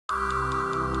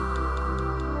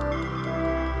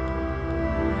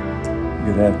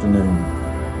Good afternoon.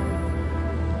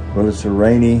 Well, it's a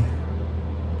rainy,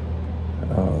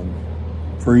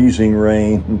 freezing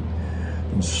rain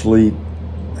and sleet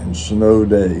and snow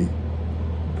day.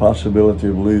 Possibility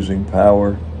of losing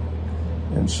power.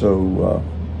 And so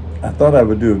I thought I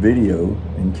would do a video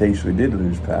in case we did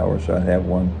lose power, so I have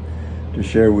one to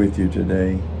share with you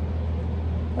today.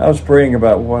 I was praying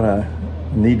about what I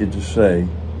needed to say.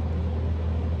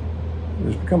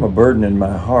 It's become a burden in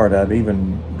my heart. I've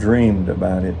even dreamed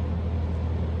about it.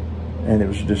 And it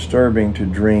was disturbing to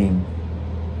dream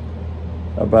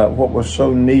about what was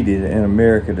so needed in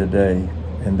America today,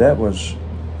 and that was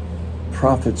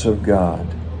prophets of God.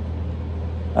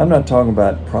 I'm not talking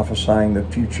about prophesying the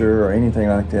future or anything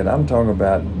like that. I'm talking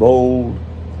about bold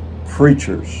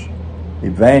preachers,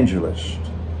 evangelists,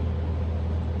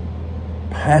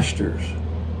 pastors,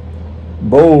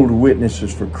 bold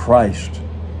witnesses for Christ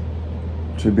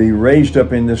to be raised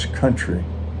up in this country.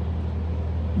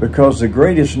 Because the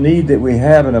greatest need that we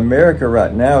have in America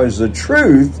right now is the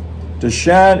truth to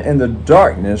shine in the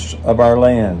darkness of our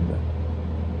land.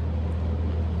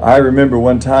 I remember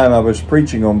one time I was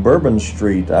preaching on Bourbon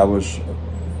Street. I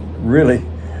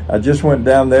just went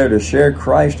down there to share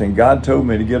Christ, and God told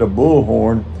me to get a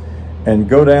bullhorn and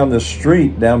go down the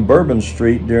street, down Bourbon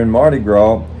Street during Mardi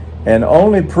Gras, and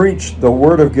only preach the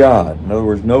Word of God. In other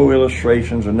words, no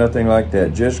illustrations or nothing like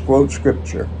that, just quote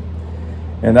Scripture.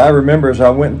 And I remember as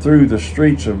I went through the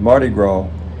streets of Mardi Gras,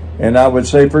 and I would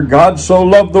say, "For God so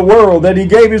loved the world that he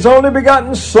gave his only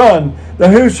begotten Son, that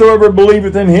whosoever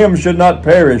believeth in him should not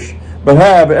perish, but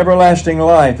have everlasting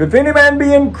life. If any man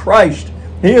be in Christ,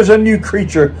 he is a new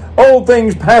creature. Old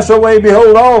things pass away,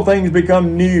 behold, all things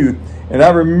become new." And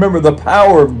I remember the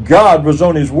power of God was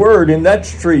on his word in that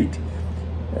street.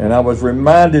 And I was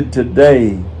reminded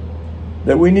today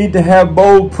that we need to have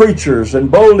bold preachers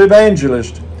and bold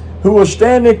evangelists who will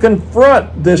stand and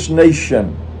confront this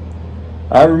nation.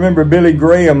 I remember Billy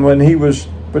Graham when he was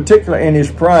particularly in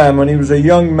his prime, when he was a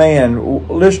young man,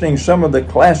 listening to some of the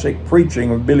classic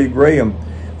preaching of Billy Graham.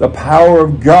 The power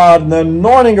of God and the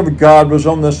anointing of God was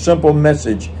on the simple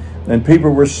message, and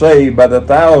people were saved by the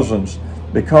thousands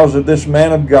because of this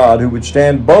man of God who would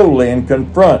stand boldly and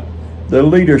confront the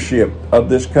leadership of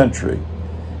this country.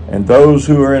 And those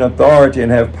who are in authority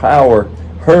and have power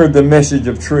heard the message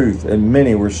of truth, and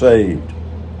many were saved.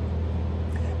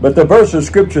 But the verse of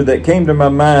Scripture that came to my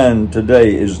mind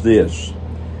today is this.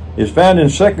 It's found in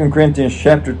 2 Corinthians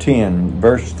chapter 10,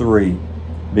 verse 3.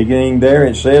 Beginning there,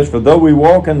 it says, "For though we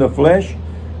walk in the flesh,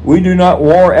 we do not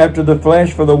war after the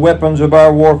flesh, for the weapons of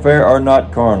our warfare are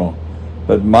not carnal,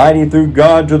 but mighty through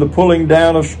God to the pulling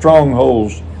down of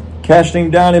strongholds,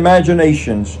 casting down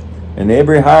imaginations, and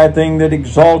every high thing that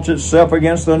exalts itself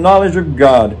against the knowledge of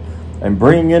God, and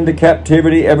bringing into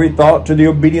captivity every thought to the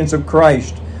obedience of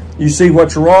Christ." You see,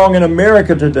 what's wrong in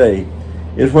America today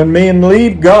is when men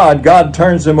leave God, God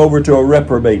turns them over to a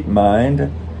reprobate mind,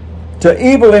 to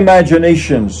evil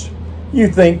imaginations. You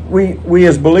think, we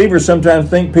as believers sometimes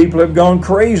think people have gone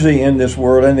crazy in this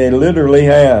world, and they literally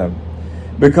have.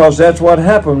 Because that's what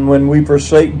happened when we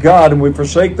forsake God and we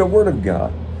forsake the Word of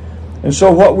God. And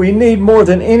so what we need more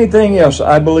than anything else,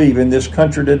 I believe, in this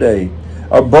country today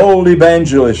are bold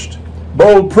evangelists,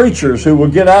 bold preachers who will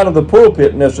get out of the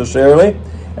pulpit necessarily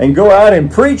and go out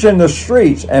and preach in the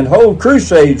streets and hold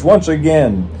crusades once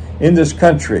again in this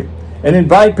country and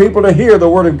invite people to hear the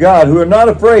Word of God, who are not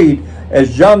afraid,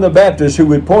 as John the Baptist, who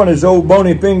would point his old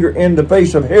bony finger in the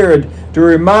face of Herod to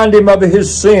remind him of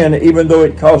his sin, even though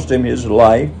it cost him his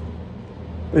life.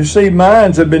 You see,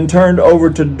 minds have been turned over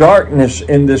to darkness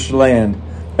in this land,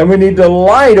 and we need the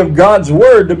light of God's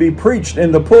Word to be preached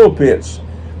in the pulpits.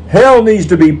 Hell needs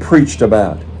to be preached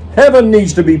about. Heaven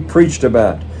needs to be preached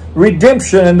about.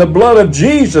 Redemption and the blood of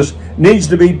Jesus needs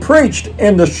to be preached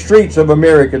in the streets of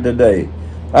America today.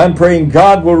 I'm praying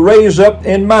God will raise up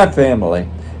in my family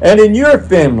and in your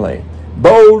family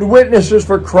bold witnesses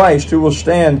for Christ who will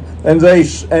stand and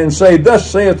say, "Thus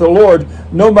saith the Lord,"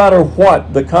 no matter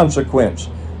what the consequence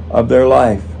of their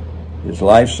life. Is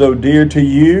life so dear to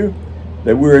you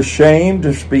that we're ashamed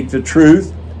to speak the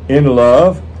truth in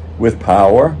love with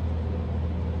power?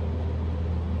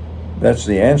 That's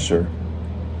the answer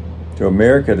to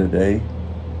America today.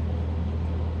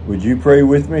 Would you pray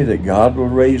with me that God will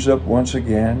raise up once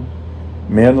again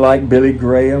men like Billy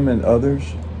Graham and others,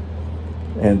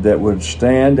 and that would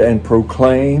stand and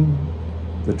proclaim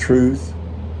the truth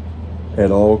at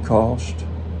all cost?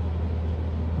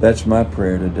 That's my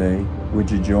prayer today. Would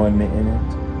you join me in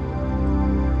it?